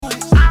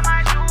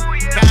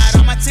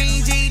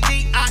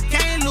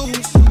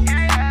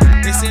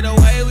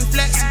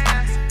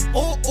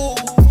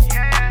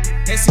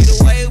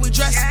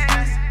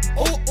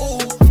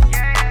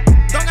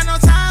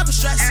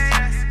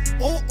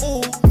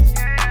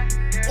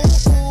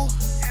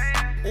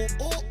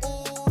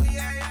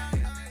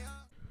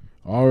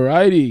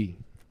Alrighty.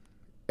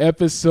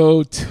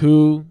 Episode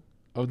 2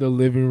 of the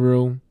living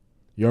room.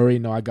 You already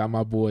know I got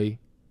my boy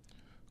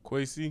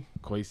Kwasi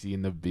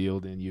in the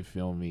building. You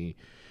feel me?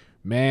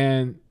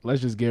 Man,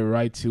 let's just get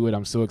right to it.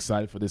 I'm so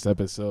excited for this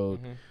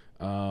episode.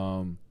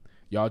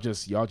 Y'all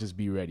just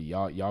be ready.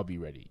 Y'all be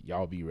ready.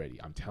 Y'all be ready.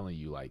 I'm telling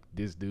you, like,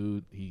 this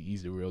dude,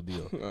 he's the real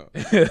deal.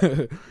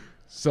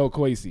 So,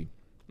 Kwasi,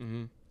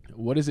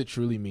 what does it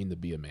truly mean to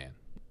be a man?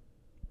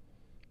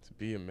 To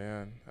be a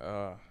man,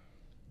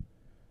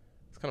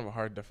 it's kind of a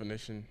hard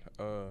definition.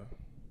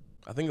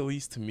 I think, at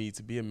least to me,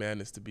 to be a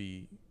man is to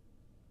be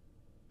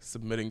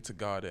submitting to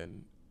God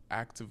and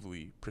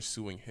actively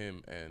pursuing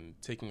Him and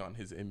taking on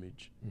His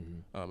image.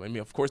 I mean,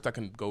 of course, that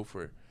can go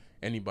for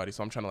anybody.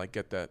 So I'm trying to like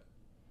get that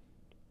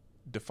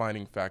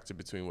defining factor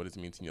between what does it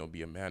mean to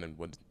be a man and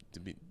what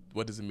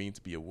does it mean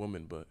to be a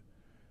woman. But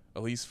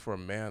at least for a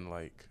man,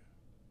 like,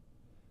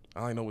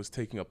 all I know is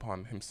taking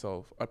upon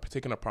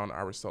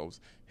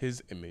ourselves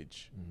His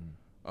image.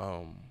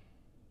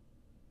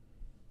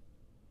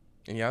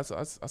 And yeah,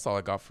 that's all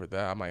I got for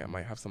that. I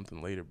might have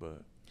something later,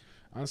 but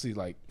honestly,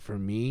 like, for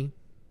me,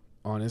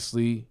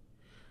 honestly,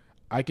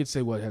 I could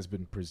say what has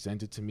been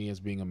presented to me as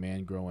being a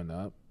man growing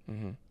up.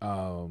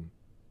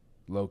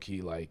 Low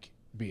key, like,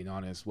 being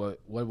honest, what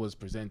was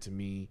presented to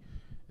me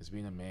as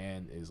being a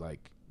man is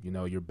like,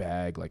 your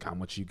bag, like how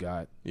much you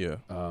got,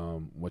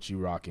 what you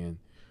rocking,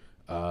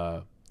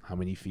 how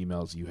many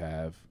females you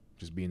have,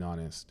 just being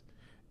honest,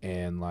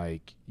 and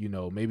like,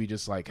 maybe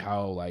just like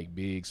how like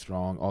big,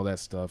 strong, all that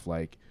stuff,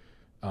 like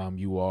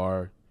you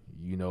are,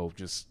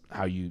 just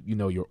how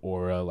your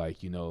aura, like,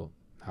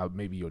 how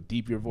maybe your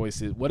deep your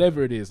voice is,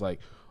 whatever it is, like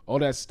all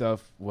that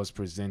stuff was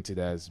presented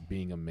as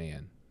being a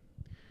man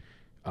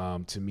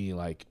to me,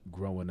 like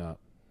growing up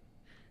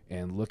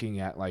and looking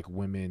at like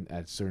women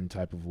at certain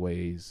type of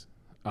ways,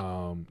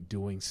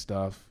 doing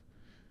stuff,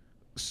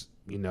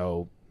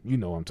 what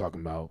I'm talking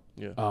about.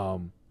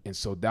 And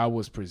so that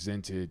was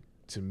presented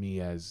to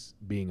me as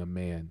being a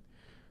man,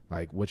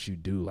 like what you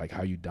do, like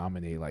how you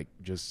dominate, like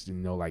just,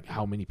 like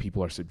how many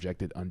people are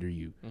subjected under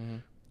you.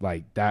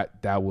 Like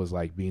that was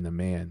like being a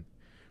man.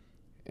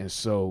 And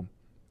so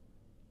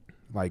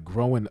like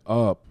growing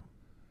up,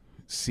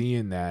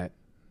 seeing that,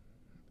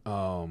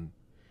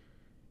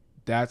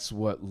 that's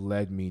what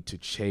led me to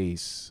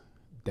chase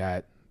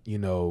that,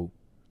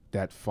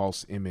 that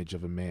false image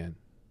of a man,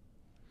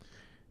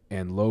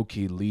 and low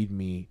key lead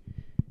me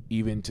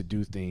even to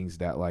do things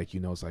that, like,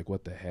 it's like,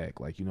 what the heck,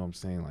 like, what I'm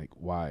saying, like,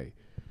 why?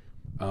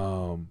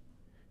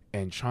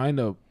 And trying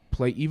to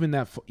play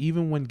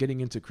even when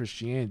getting into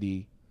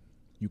Christianity,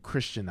 you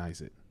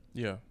Christianize it.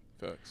 Yeah,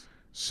 facts.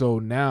 So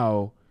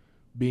now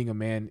being a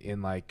man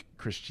in like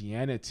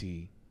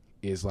Christianity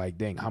is like,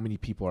 dang, how many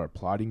people are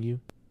applauding you?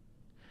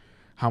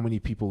 How many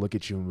people look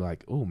at you and be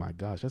like, oh my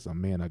gosh, that's a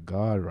man of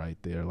God right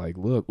there. Like,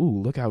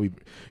 look how he,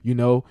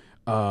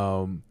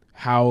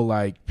 how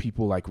like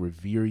people like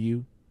revere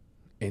you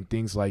and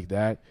things like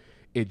that.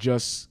 It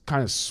just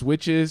kind of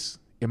switches.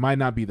 It might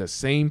not be the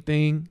same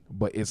thing,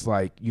 but it's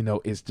like,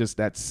 it's just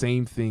that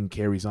same thing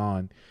carries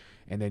on.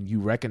 And then you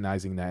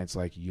recognizing that it's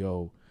like,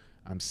 yo,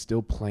 I'm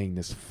still playing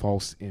this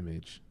false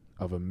image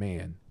of a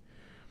man.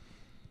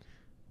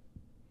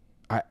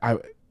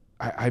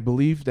 I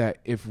believe that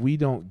if we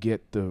don't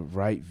get the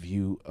right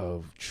view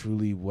of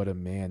truly what a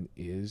man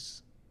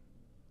is,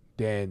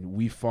 then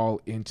we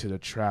fall into the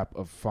trap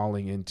of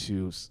falling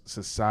into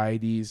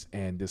societies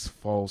and this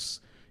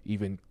false,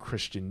 even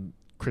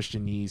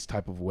Christianese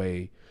type of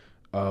way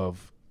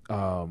of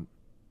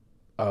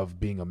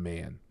being a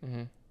man.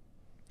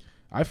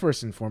 I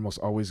first and foremost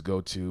always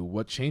go to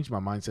what changed my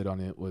mindset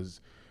on it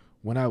was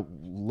when I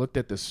looked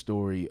at the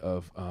story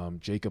of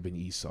Jacob and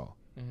Esau.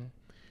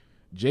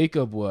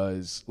 Jacob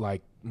was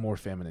like more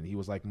feminine. He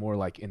was like more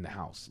like in the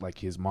house. Like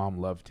his mom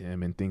loved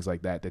him and things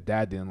like that. The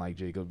dad didn't like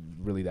Jacob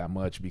really that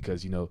much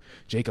because,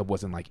 Jacob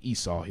wasn't like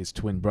Esau, his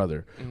twin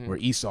brother, where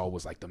Esau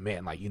was like the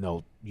man, like,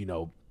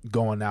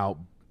 going out,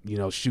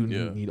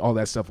 shooting, all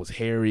that stuff was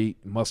hairy,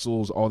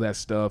 muscles, all that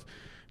stuff.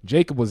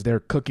 Jacob was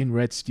there cooking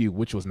red stew,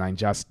 which was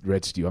Ninja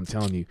red stew. I'm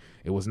telling you,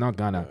 it was not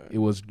Ghana. It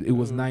was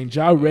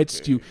Ninja red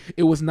stew.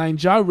 It was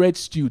Ninja red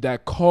stew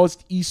that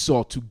caused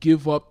Esau to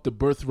give up the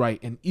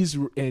birthright and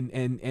Israel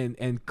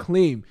and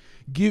claim.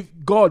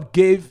 God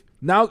gave.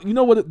 Now you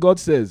know what God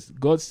says.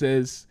 God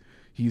says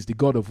He's the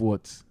God of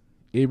what?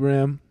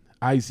 Abraham,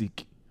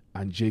 Isaac,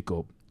 and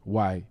Jacob.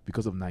 Why?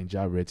 Because of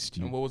Ninja red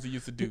stew. And what was he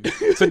used to do?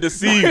 To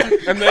deceive.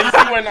 And then you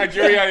see where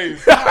Nigeria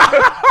is. So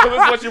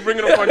this is what you're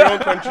bringing up on your own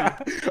country.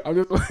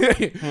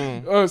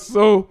 I'm just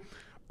so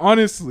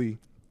honestly,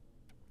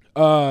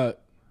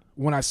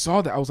 when I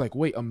saw that, I was like,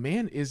 wait, a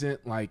man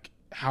isn't like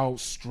how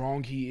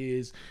strong he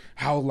is,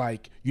 how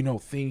like,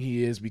 thing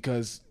he is,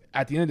 because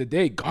at the end of the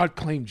day, God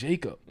claimed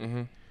Jacob.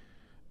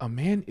 A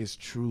man is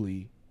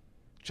truly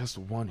just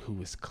one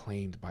who is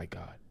claimed by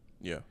God.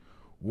 Yeah.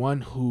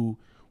 One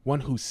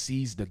who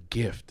sees the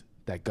gift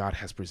that God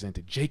has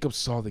presented. Jacob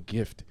saw the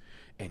gift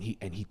and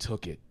he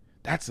took it.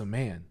 That's a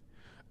man.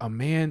 A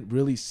man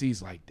really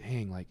sees like,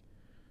 dang, like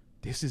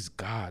this is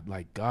God.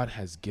 Like, God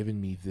has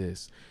given me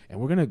this. And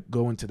we're going to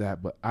go into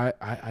that. But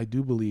I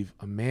do believe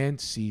a man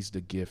sees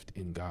the gift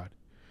in God.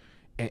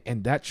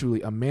 And that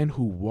truly, a man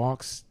who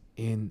walks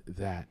in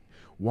that,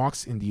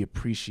 walks in the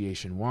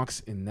appreciation,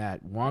 walks in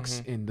that,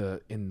 walks in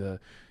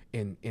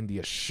the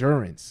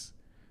assurance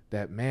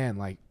that, man,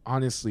 like,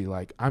 honestly,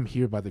 like, I'm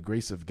here by the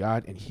grace of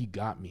God and he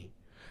got me.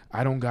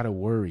 I don't gotta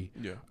worry.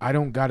 Yeah. I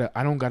don't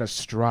gotta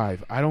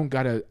strive. I don't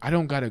gotta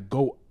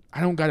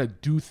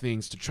do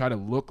things to try to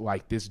look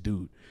like this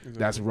dude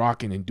that's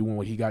rocking and doing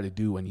what he got to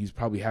do, and he's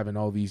probably having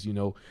all these,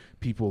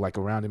 people like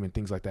around him and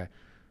things like that.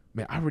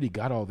 Man, I already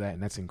got all that,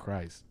 and that's in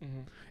Christ.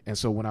 And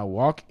so when I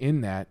walk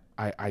in that,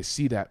 I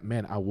see that,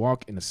 man, I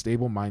walk in a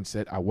stable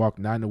mindset. I walk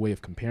not in a way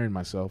of comparing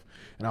myself,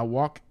 and I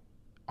walk,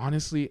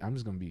 honestly, I'm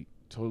just gonna be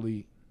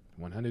totally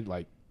 100,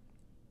 like,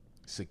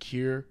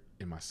 secure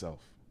in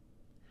myself.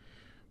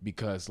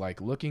 Because,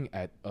 like, looking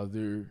at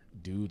other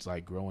dudes,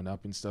 like, growing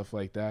up and stuff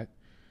like that,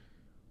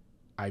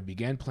 I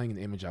began playing an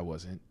image I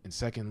wasn't. And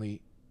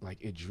secondly, like,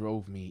 it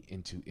drove me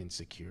into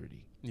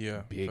insecurity.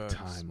 Yeah. Big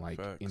time, like,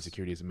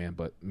 insecurity as a man.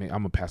 But, man,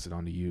 I'm going to pass it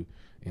on to you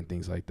and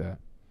things like that.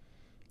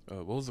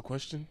 What was the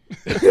question?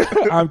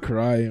 I'm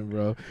crying,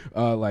 bro.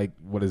 Like,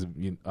 what is,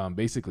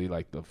 basically,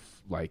 like,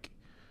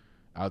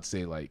 I would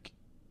say, like.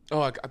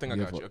 Oh, I think I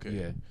got you. Okay.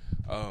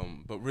 Yeah.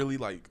 But really,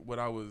 like, what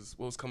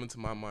was coming to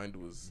my mind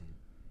was,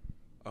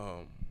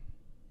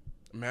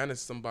 man is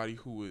somebody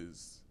who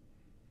is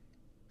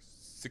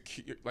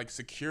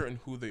secure in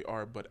who they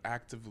are, but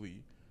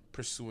actively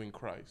pursuing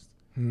Christ.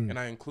 And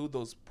I include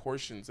those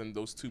portions and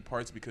those two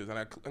parts because, and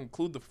I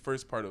include the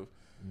first part of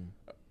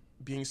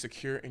being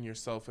secure in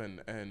yourself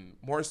and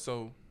more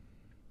so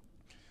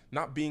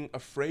not being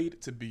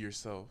afraid to be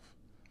yourself.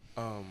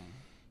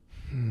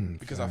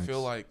 Because I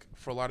feel like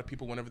for a lot of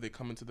people, whenever they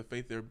come into the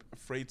faith, they're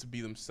afraid to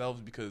be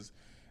themselves because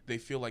they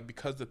feel like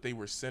because that they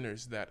were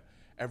sinners, that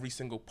every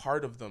single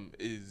part of them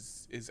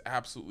is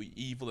absolutely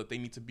evil, that they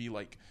need to be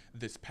like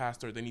this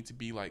pastor, they need to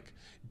be like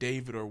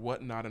David or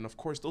whatnot. And of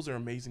course, those are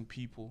amazing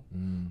people,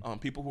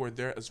 people who are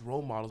there as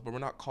role models, but we're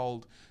not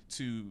called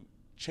to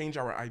change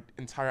our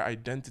entire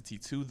identity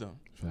to them.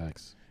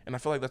 Facts. And I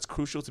feel like that's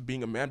crucial to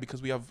being a man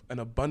because we have an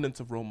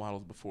abundance of role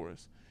models before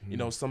us,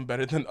 some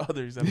better than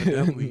others,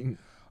 evidently.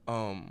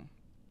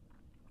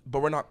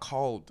 But we're not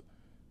called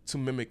to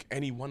mimic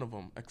any one of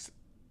them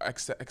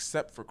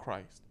except for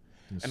Christ.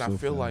 And I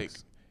feel like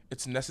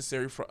it's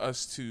necessary for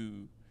us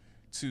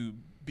to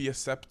be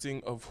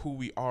accepting of who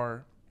we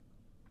are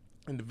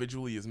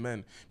individually as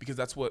men, because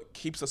that's what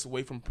keeps us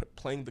away from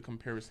playing the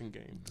comparison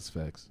game. That's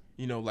facts.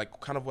 Like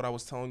kind of what I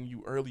was telling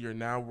you earlier.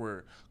 Now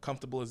we're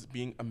comfortable as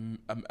being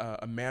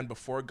a man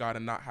before God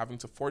and not having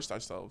to force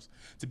ourselves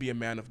to be a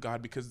man of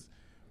God, because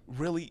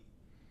really,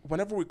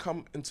 whenever we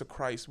come into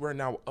Christ, we're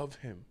now of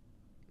Him.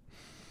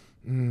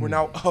 We're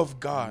now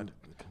of God.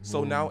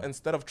 So now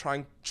instead of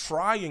trying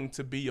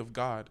to be of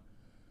God,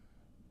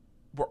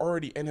 we're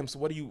already in Him. So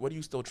what are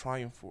you still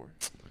trying for?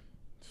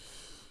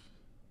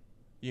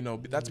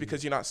 That's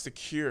because you're not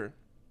secure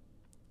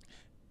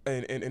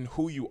in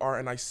who you are.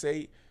 And I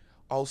say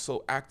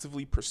also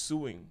actively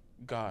pursuing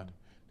God,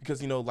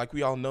 because like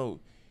we all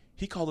know,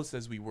 He called us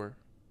as we were,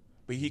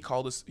 but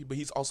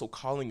He's also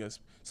calling us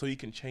so He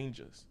can change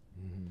us.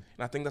 And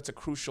I think that's a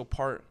crucial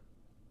part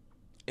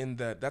in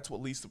that's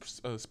what leads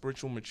to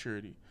spiritual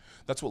maturity.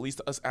 That's what leads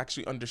to us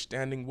actually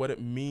understanding what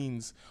it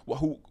means,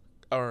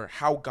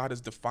 how God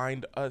has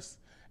defined us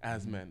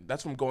as men.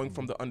 That's from going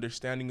from the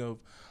understanding of,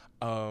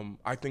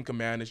 I think a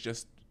man is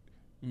just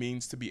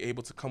means to be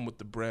able to come with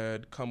the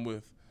bread, come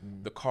with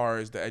the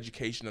cars, the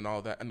education and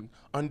all that, and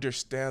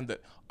understand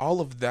that all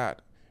of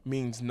that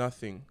means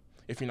nothing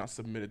if you're not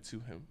submitted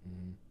to Him.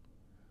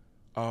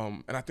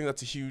 And I think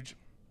that's a huge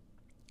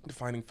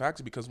defining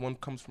factor, because one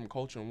comes from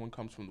culture and one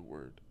comes from the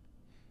Word.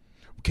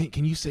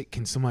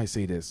 Can somebody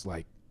say this,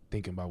 like,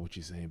 thinking about what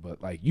you're saying,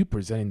 but like, you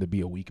presenting to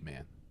be a weak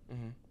man,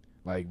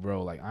 like,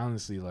 bro, like,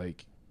 honestly,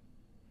 like,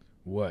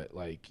 what,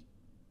 like,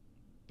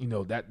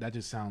 that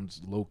just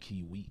sounds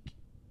low-key weak.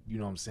 You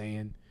know what I'm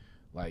saying?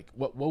 Like,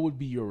 what would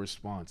be your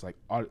response? Like,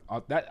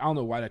 that, I don't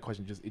know why that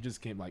question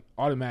just came, like,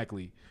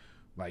 automatically.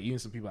 Like, even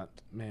some people, like,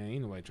 man,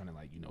 ain't nobody trying to,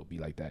 like, be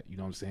like that. You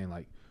know what I'm saying?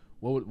 Like,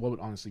 what would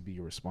honestly be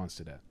your response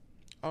to that?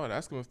 I would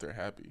ask them if they're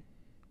happy,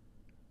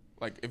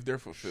 like, if they're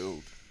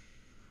fulfilled.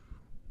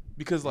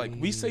 Because, like,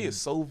 we say it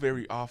so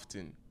very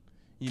often,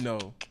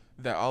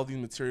 that all these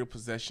material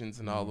possessions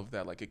and all of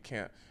that, like, it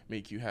can't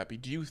make you happy.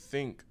 Do you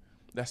think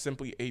that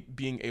simply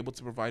being able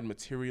to provide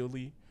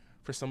materially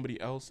for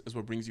somebody else is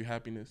what brings you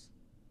happiness?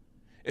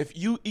 If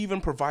you even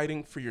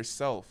providing for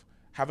yourself,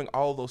 having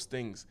all those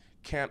things,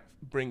 can't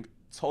bring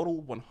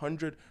total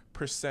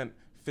 100%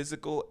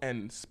 physical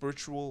and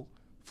spiritual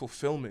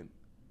fulfillment,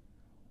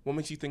 what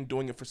makes you think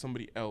doing it for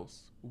somebody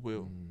else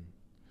will?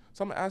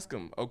 So I'm going to ask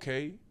them,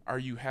 okay, are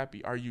you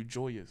happy? Are you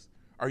joyous?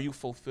 Are you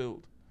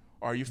fulfilled?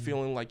 Are you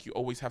feeling like you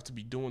always have to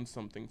be doing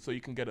something so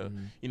you can get a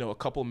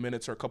couple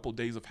minutes or a couple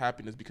days of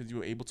happiness because you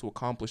were able to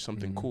accomplish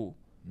something cool?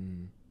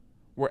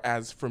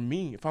 Whereas for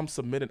me, if I'm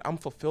submitted, I'm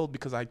fulfilled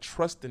because I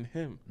trust in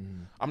him.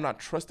 I'm not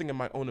trusting in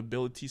my own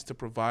abilities to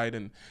provide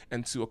and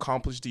to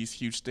accomplish these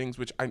huge things,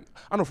 which I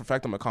know for a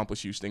fact I'm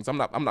accomplish huge things. I'm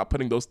not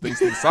putting those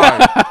things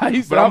aside.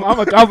 But I'm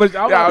accomplished.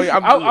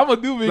 I'm a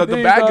do big the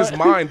things, bag dog. is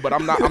mine, but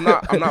I'm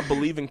not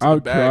believing to I'm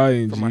the bag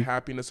crying, for G. my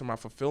happiness or my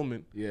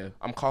fulfillment. Yeah,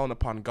 I'm calling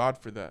upon God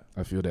for that.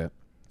 I feel that.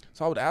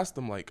 So I would ask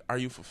them, like, are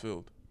you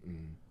fulfilled?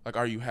 Like,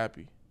 are you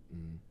happy?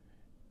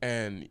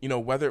 And, you know,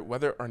 whether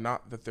or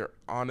not that they're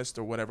honest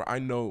or whatever, I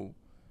know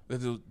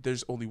that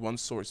there's only one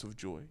source of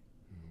joy,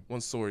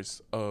 one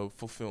source of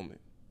fulfillment,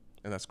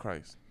 and that's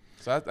Christ.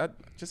 So I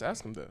just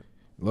ask them that.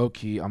 Low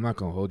key, I'm not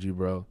gonna hold you,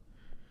 bro.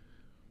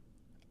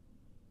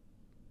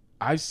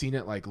 I've seen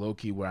it like low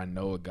key where I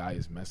know a guy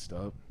is messed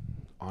up,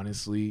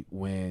 honestly,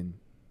 when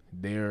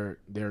their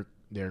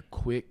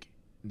quick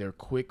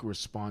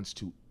response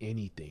to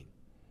anything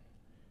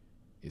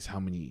is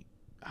how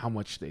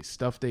much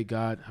stuff they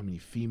got, how many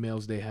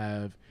females they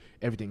have,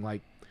 everything.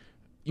 Like,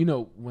 you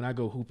know, when I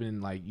go hooping,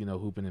 like, you know,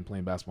 hooping and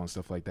playing basketball and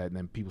stuff like that, and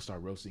then people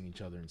start roasting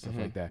each other and stuff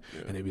like that,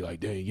 and they be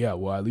like, dang, yeah,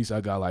 well, at least I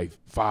got like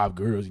 5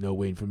 girls, you know,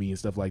 waiting for me and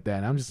stuff like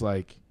that. And I'm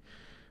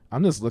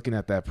just looking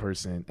at that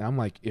person, and I'm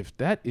like, if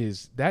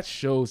that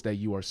shows that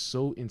you are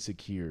so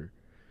insecure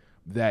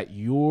that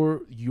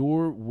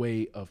your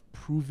way of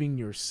proving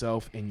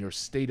yourself and your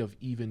state of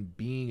even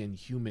being in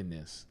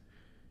humanness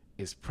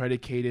is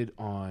predicated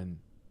on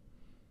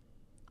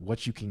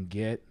what you can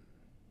get,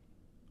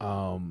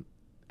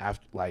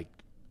 after, like,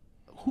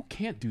 who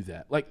can't do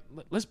that? Like,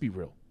 let's be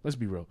real.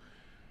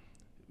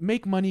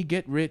 Make money,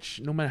 get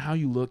rich, no matter how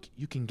you look,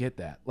 you can get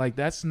that. Like,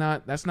 that's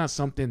not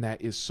something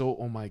that is so,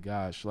 oh my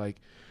gosh. Like,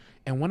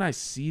 and when I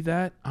see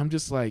that, I'm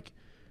just like,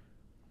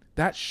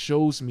 that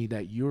shows me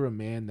that you're a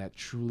man that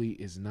truly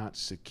is not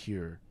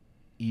secure,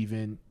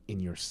 even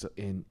in your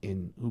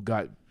in who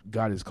God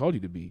has called you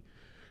to be.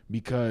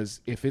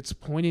 Because if it's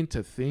pointing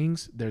to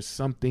things, there's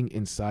something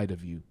inside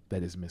of you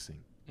that is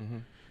missing.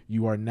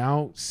 You are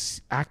now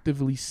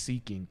actively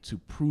seeking to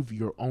prove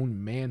your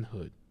own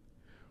manhood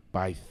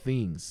by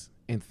things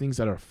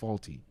that are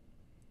faulty.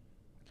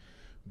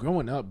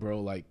 Growing up,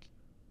 bro, like,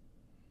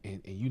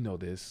 and you know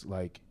this,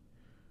 like,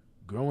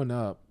 growing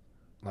up,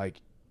 like,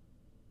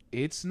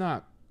 it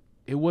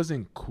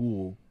wasn't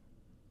cool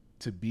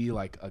to be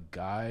like a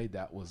guy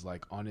that was,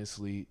 like,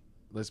 honestly,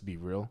 let's be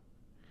real,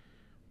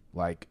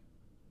 like,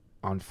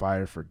 on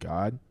fire for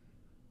God,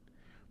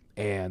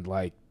 and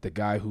like the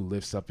guy who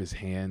lifts up his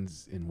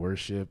hands in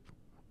worship,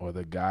 or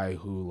the guy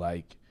who,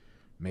 like,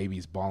 maybe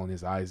he's bawling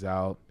his eyes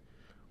out,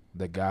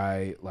 the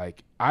guy,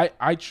 like,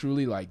 I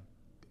truly, like,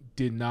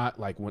 did not,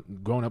 like, when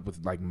growing up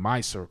with, like,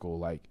 my circle,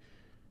 like,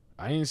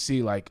 I didn't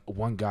see, like,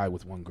 one guy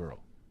with one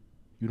girl,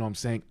 you know what I'm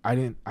saying? I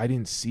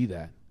didn't see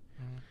that.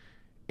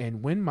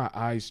 And when my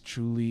eyes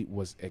truly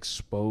was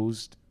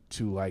exposed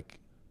to, like,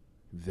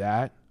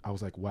 that, I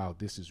was like, wow,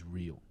 this is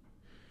real.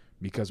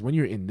 Because when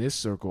you're in this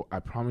circle,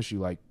 I promise you,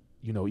 like,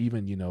 you know,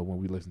 even, you know, when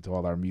we listen to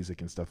all our music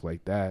and stuff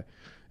like that,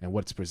 and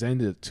what's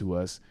presented to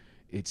us,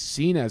 it's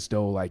seen as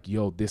though, like,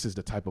 yo, this is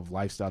the type of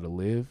lifestyle to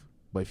live.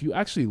 But if you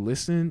actually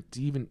listen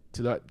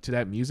to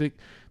that music,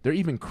 they're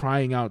even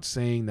crying out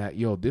saying that,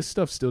 yo, this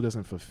stuff still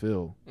doesn't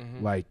fulfill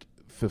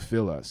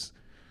us.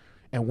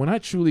 And when I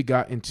truly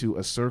got into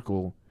a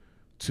circle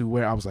to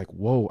where I was like,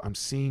 whoa, I'm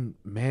seeing,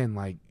 man,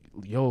 like,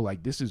 yo,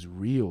 like, this is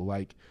real.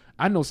 Like,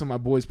 I know some of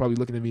my boys probably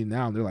looking at me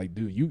now and they're like,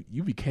 dude,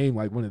 you became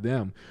like one of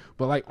them.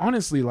 But, like,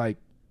 honestly, like,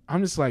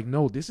 I'm just like,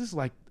 no, this is,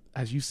 like,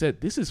 as you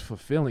said, this is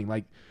fulfilling.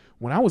 Like,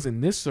 when I was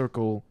in this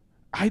circle,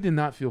 I did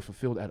not feel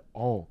fulfilled at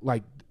all.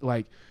 Like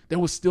there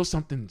was still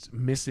something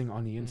missing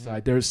on the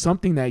inside. There's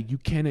something that you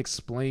can't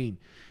explain,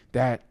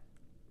 that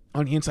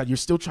on the inside, you're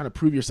still trying to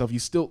prove yourself. You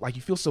still, like,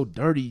 you feel so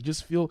dirty. You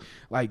just feel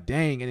like,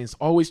 dang. And it's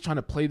always trying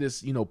to play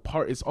this, you know,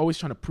 part. It's always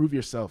trying to prove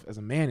yourself as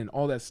a man and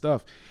all that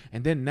stuff.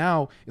 And then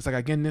now it's like I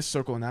get in this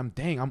circle and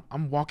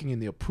I'm walking in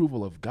the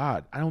approval of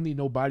God. I don't need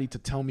nobody to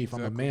tell me if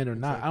I'm a man or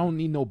not. I don't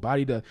need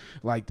nobody to,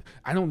 like,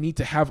 I don't need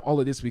to have all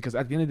of this, because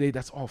at the end of the day,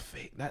 that's all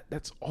fake.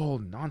 That's all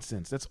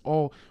nonsense. That's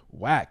all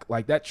whack.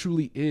 Like, that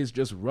truly is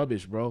just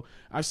rubbish, bro.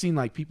 I've seen,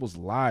 like, people's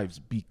lives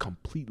be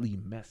completely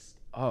messed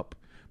up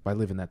by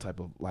living that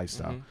type of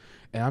lifestyle.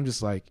 And I'm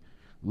just like,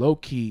 low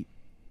key,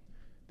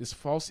 this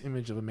false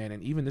image of a man,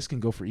 and even this can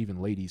go for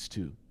even ladies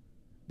too.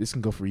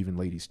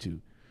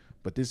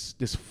 But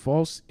this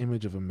false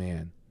image of a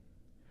man,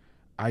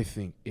 I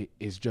think it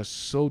is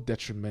just so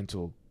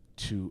detrimental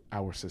to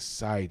our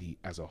society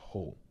as a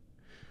whole.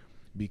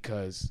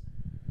 Because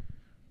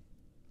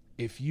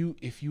if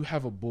you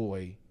have a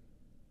boy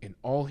and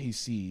all he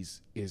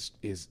sees is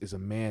a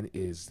man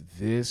is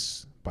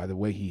this, by the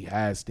way he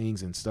has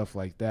things and stuff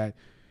like that,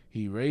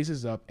 he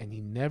raises up and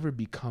he never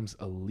becomes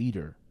a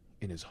leader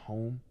in his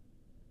home,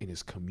 in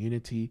his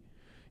community,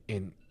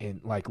 in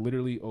like,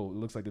 literally, oh, it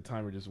looks like the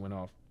timer just went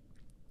off.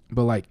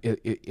 But, like,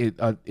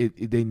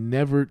 they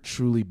never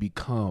truly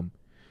become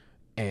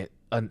an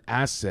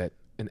asset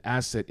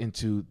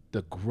into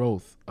the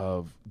growth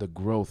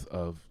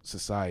of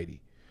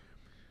society.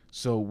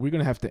 So we're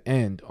gonna have to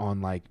end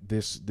on like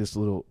this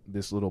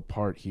little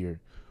part here.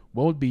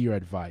 What would be your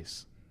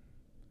advice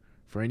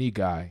for any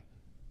guy,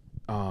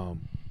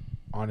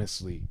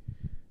 honestly,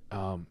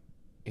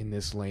 in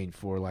this lane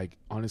for like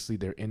honestly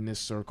they're in this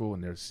circle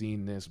and they're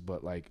seeing this,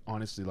 but like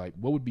honestly, like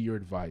what would be your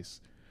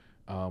advice?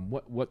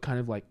 What kind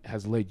of like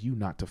has led you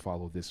not to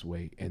follow this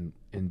way and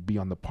be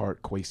on the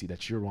part, Kwasi,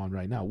 that you're on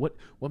right now?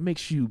 What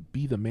makes you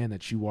be the man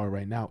that you are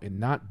right now and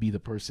not be the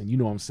person, you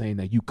know what I'm saying,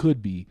 that you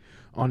could be?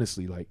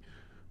 Honestly, like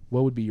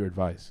what would be your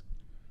advice?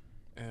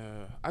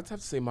 I'd have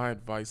to say my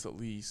advice, at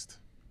least,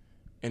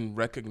 in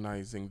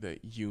recognizing that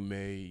you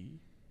may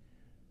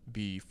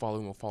be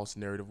following a false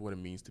narrative of what it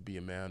means to be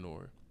a man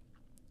or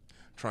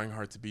trying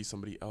hard to be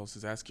somebody else,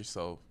 is ask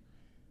yourself,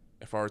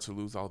 if I were to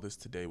lose all this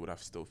today, would I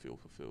still feel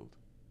fulfilled?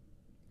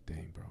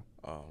 Dang,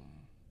 bro.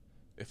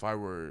 If I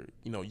were,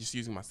 just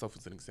using myself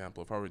as an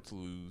example, if I were to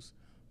lose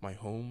my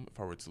home, if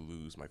I were to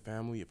lose my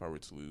family, if I were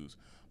to lose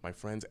my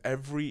friends,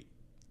 every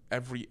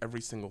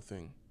single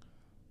thing,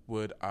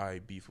 would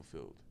I be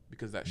fulfilled?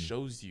 Because that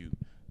shows you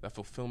that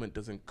fulfillment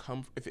doesn't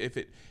come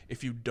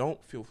if you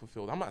don't feel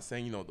fulfilled. I'm not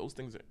saying those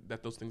things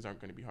aren't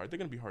going to be hard. They're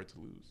going to be hard to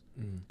lose.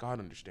 God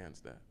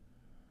understands that.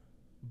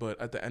 But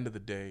at the end of the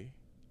day,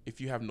 if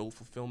you have no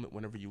fulfillment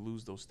whenever you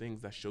lose those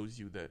things, that shows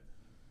you that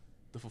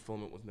the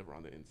fulfillment was never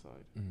on the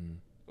inside.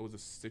 It was a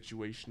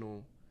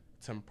situational,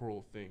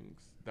 temporal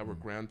things that were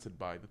granted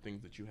by the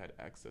things that you had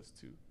access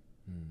to.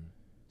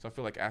 So I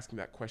feel like asking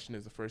that question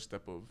is the first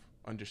step of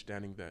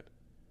understanding that,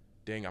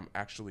 dang, I'm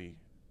actually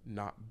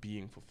not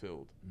being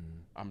fulfilled.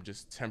 I'm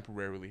just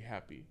temporarily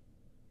happy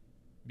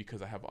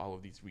because I have all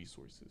of these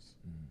resources.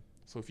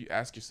 So if you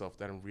ask yourself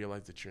that and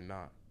realize that you're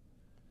not,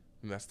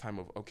 then that's time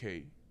of,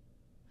 okay,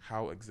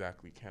 how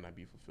exactly can I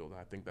be fulfilled? And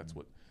I think that's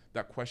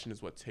that question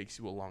is what takes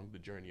you along the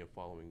journey of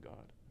following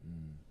God.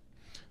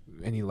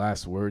 Any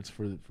last words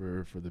for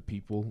the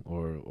people,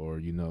 or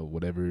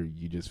whatever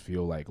you just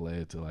feel like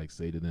led to like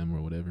say to them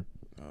or whatever?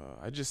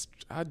 I'd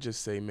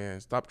just say, man,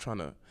 stop trying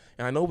to.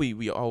 And I know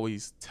we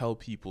always tell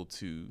people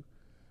to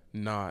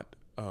not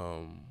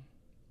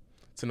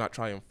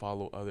try and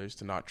follow others,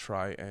 to not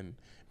try and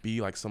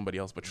be like somebody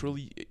else. But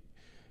truly,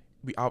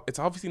 it's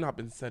obviously not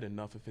been said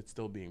enough if it's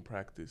still being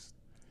practiced.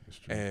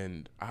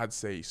 And I'd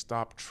say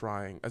stop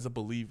trying, as a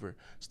believer,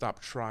 stop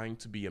trying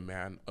to be a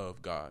man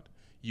of God.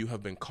 You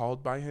have been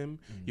called by him.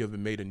 You have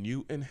been made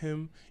anew in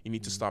him. You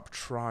need to stop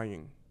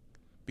trying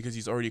because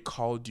he's already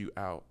called you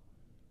out.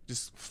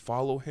 Just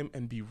follow him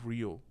and be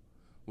real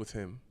with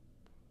him.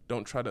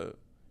 Don't try to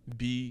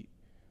be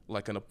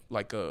like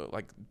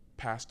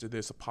pastor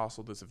this,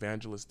 apostle this,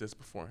 evangelist this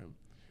before him.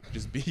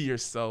 Just be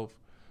yourself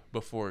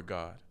before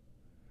God,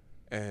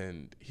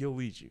 and he'll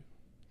lead you.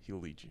 He'll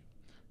lead you.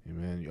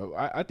 Amen.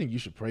 I think you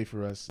should pray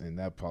for us and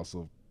that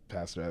apostle,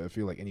 pastor. I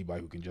feel like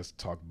anybody who can just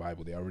talk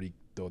Bible, they already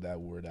throw that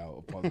word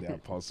out,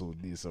 apostle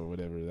this or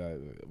whatever.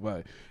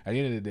 But at the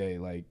end of the day,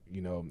 like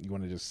you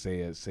want to just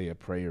say a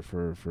prayer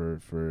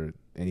for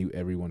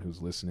everyone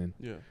who's listening.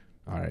 Yeah.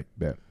 All right,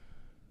 bet.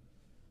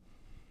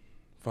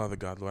 Father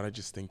God, Lord, I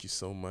just thank you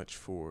so much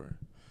for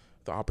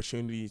the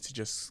opportunity to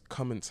just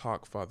come and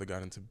talk, Father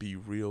God, and to be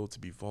real, to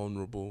be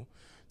vulnerable,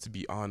 to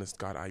be honest.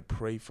 God, I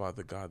pray,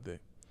 Father God, that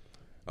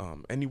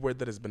any word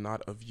that has been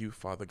not of you,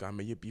 Father God,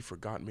 may it be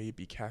forgotten, may it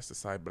be cast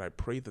aside. But I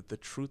pray that the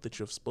truth that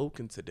you have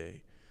spoken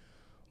today,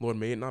 Lord,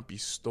 may it not be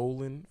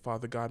stolen.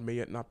 Father God, may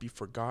it not be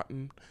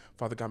forgotten.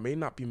 Father God, may it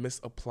not be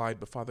misapplied.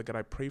 But Father God,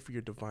 I pray for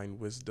your divine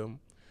wisdom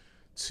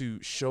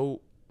to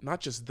show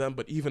not just them,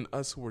 but even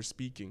us who are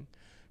speaking,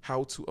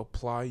 how to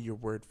apply your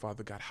word,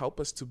 Father God. Help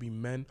us to be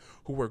men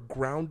who are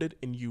grounded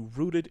in you,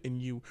 rooted in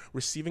you,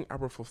 receiving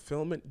our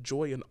fulfillment,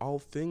 joy in all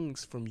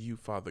things from you,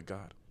 Father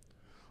God.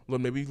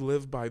 Lord, may we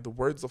live by the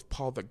words of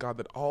Paul that God,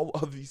 that all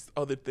of these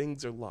other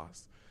things are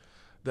lost.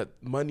 That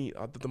money,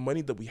 the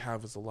money that we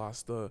have is a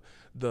loss. The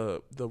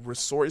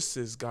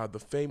resources, God, the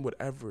fame,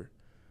 whatever.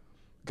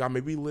 God,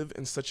 may we live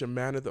in such a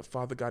manner that,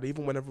 Father God,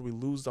 even whenever we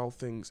lose all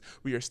things,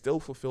 we are still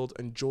fulfilled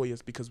and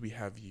joyous because we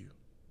have you.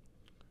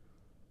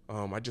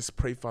 I just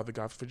pray, Father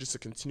God, for just a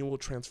continual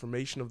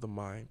transformation of the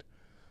mind.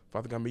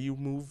 Father God, may you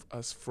move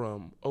us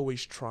from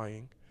always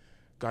trying.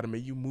 God, and may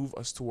you move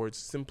us towards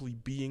simply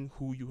being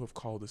who you have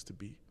called us to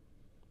be.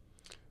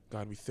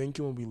 God, we thank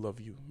you and we love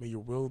you. May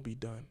your will be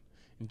done.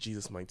 In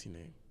Jesus' mighty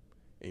name,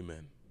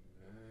 amen.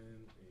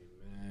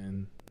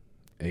 Amen.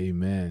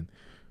 Amen.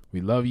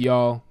 We love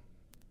y'all.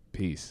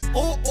 Peace. They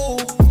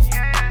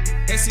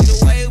see the